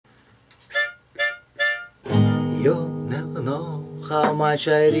You'll never know how much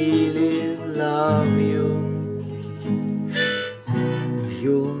I really love you.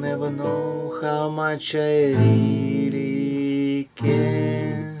 You'll never know how much I really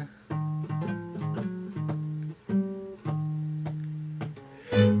care.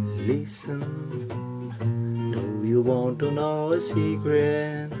 Listen, do you want to know a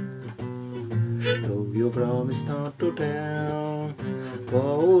secret? Do you promise not to tell?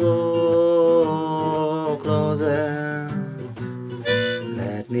 Whoa, closer.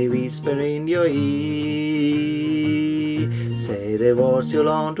 Let me whisper in your ear. Say the words you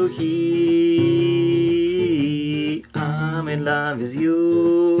long to hear. I'm in love with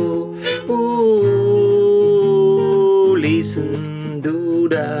you. Ooh, listen,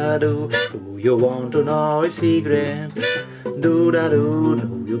 do-da-do. Do you want to know a secret? Do-da-do,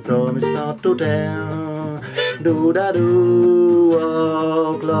 no, you promise not to tell. Do-da-do,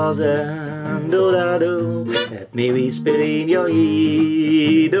 oh, closer. Do-da-do, let me whisper in your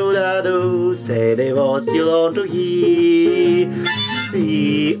ear. Do-da-do, say the words you want to hear.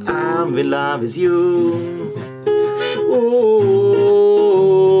 I'm in love with you. Oh,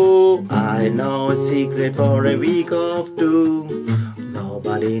 I know a secret for a week or two.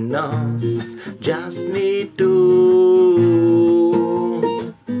 Nobody knows, just me too.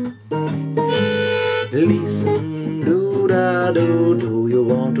 Listen, do-da-do, do you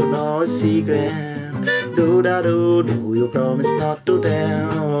want to know a secret? Do-da-do, do you promise not to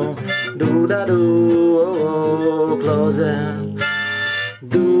tell? Do-da-do, oh, closer.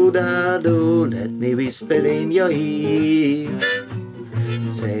 Do-da-do, let me whisper in your ear.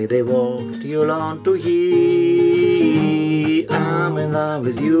 Say the word you long to hear. I'm in love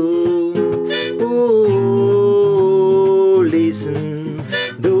with you. Ooh, listen,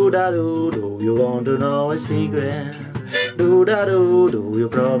 do-da-do, do you want to know a secret? Do-da-do, do you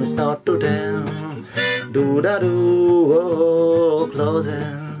promise not to tell? Do-da-do, oh,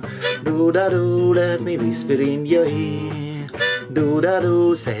 closer. Do-da-do, let me whisper in your ear.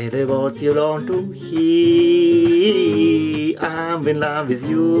 Do-da-do, say the words you long to hear. I'm in love with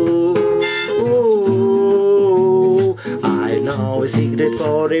you. Ooh, I know a secret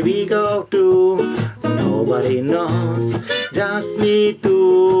for a week or two. Nobody knows, just me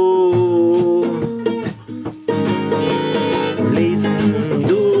too. Listen,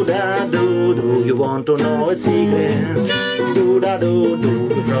 do-da-do, do you want to know a secret? Do-da-do, do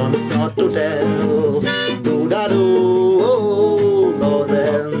you promise not to tell? Do-da-do, oh,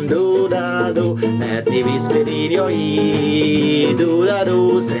 closer. Do-da-do, let me whisper in your ear.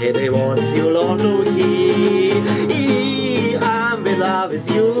 Do-da-do, say the words you long to hear. I'm in love with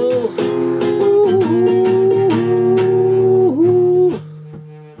you.